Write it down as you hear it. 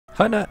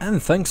Hi there,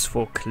 and thanks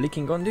for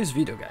clicking on this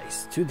video,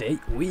 guys. Today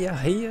we are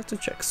here to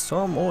check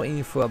some more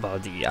info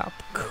about the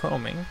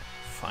upcoming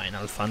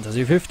Final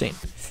Fantasy 15.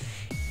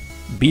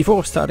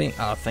 Before starting,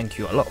 thank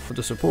you a lot for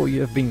the support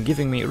you have been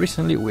giving me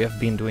recently. We have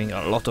been doing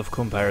a lot of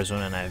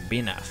comparison and I've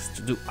been asked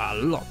to do a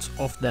lot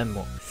of them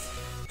more.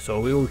 So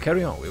we will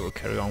carry on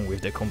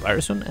with the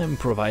comparison and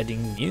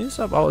providing news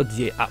about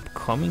the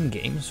upcoming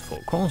games for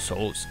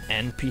consoles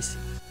and PC.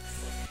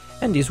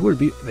 And this will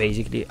be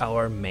basically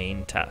our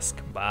main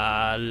task,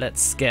 but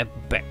let's get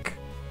back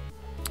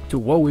to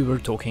what we were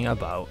talking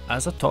about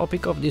as a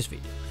topic of this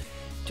video.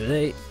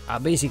 Today,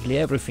 basically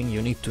everything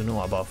you need to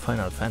know about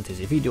Final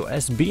Fantasy video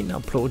has been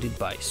uploaded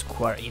by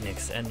Square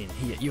Enix, and in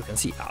here you can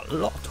see a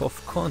lot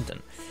of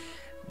content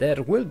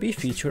that will be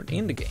featured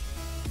in the game.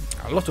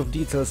 A lot of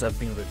details have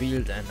been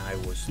revealed and I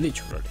was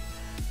literally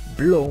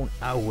blown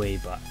away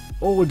by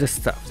all the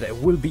stuff that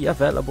will be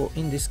available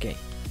in this game.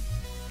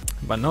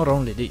 But not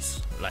only this,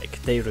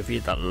 like they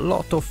revealed a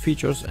lot of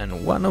features,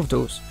 and one of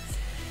those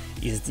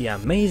is the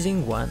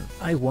amazing one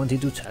I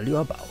wanted to tell you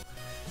about,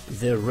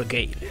 the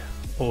Regalia,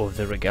 or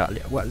the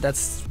Regalia. Well,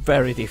 that's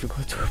very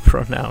difficult to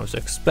pronounce,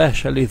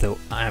 especially though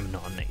I am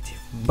not native.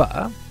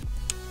 But,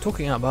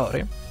 talking about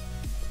it,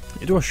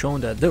 it was shown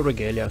that the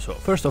Regalia, so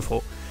first of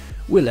all,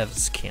 will have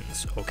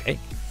skins, okay?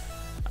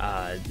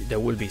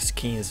 There will be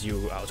skins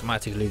you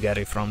automatically get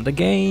it from the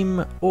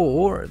game,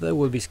 or there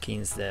will be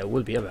skins that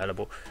will be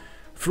available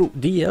through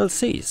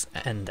DLCs,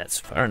 and that's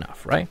fair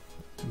enough, right?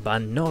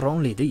 But not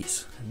only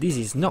this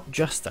is not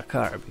just a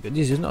car, because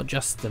this is not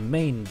just the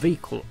main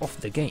vehicle of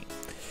the game.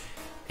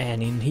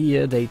 And in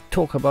here they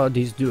talk about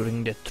this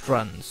during the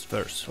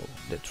transversal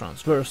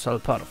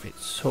part of it,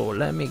 so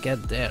let me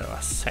get there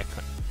a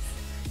second.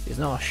 It's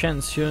not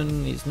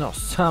Ascension, it's not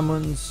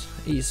summons,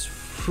 it's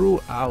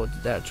throughout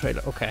their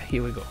trailer. Okay,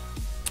 here we go.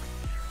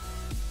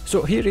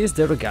 So here is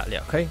the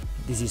Regalia, okay?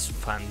 This is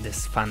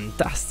this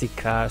fantastic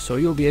car, so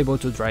you'll be able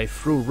to drive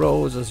through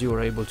roads as you are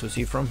able to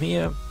see from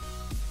here.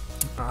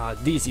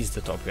 This is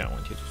the topic I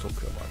want you to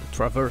talk about, the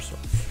traversal.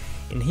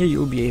 In here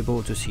you'll be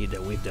able to see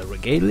that with the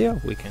Regalia,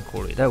 we can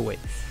call it that way,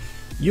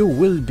 you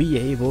will be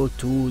able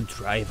to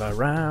drive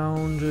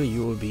around,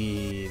 you will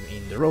be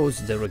in the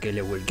roads, the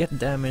Regalia will get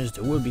damaged,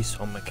 there will be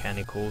some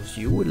mechanicals,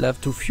 you will have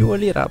to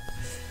fuel it up.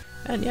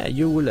 And yeah,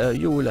 you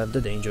will have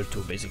the danger to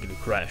basically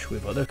crash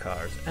with other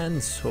cars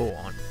and so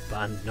on.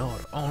 But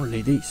not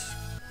only this,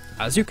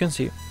 as you can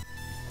see,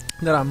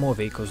 there are more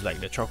vehicles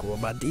like the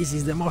Chocobo, but this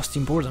is the most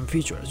important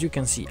feature. As you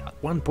can see, at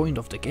one point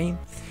of the game,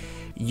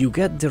 you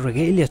get the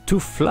Regalia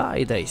to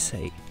fly, they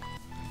say.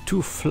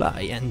 To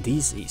fly, and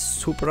this is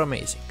super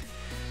amazing.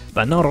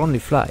 But not only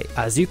fly,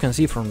 as you can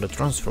see from the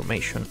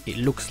transformation, it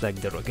looks like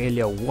the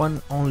Regalia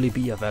won't only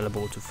be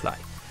available to fly,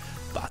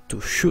 but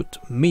to shoot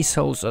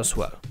missiles as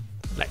well.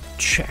 Like,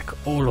 check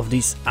all of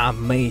this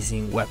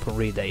amazing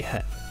weaponry they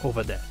have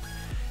over there.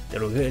 The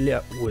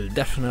Regalia will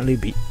definitely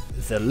be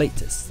the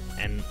latest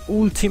and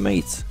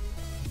ultimate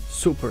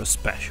super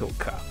special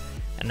car,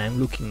 and I'm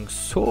looking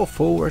so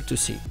forward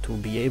to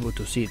be able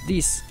to see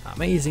this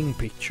amazing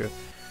picture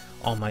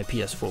on my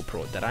PS4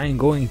 Pro that I'm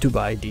going to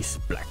buy this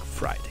Black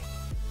Friday.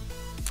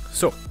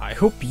 So I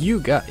hope you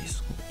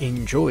guys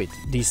enjoyed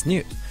this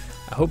news.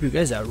 I hope you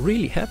guys are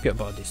really happy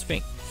about this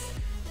thing.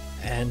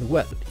 And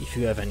well, if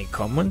you have any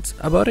comments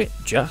about it,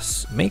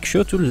 just make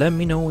sure to let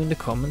me know in the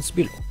comments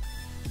below.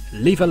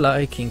 Leave a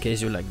like in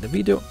case you like the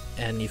video,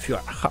 and if you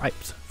are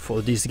hyped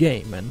for this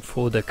game and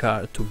for the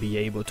car to be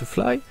able to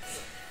fly,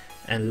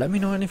 and let me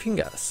know anything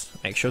else.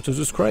 Make sure to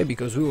subscribe,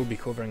 because we will be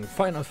covering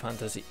Final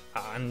Fantasy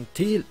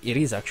until it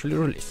is actually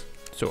released.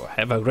 So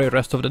have a great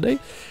rest of the day,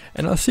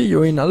 and I'll see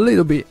you in a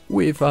little bit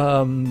with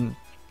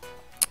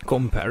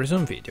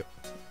comparison video.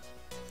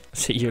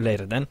 See you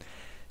later then.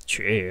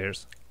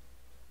 Cheers.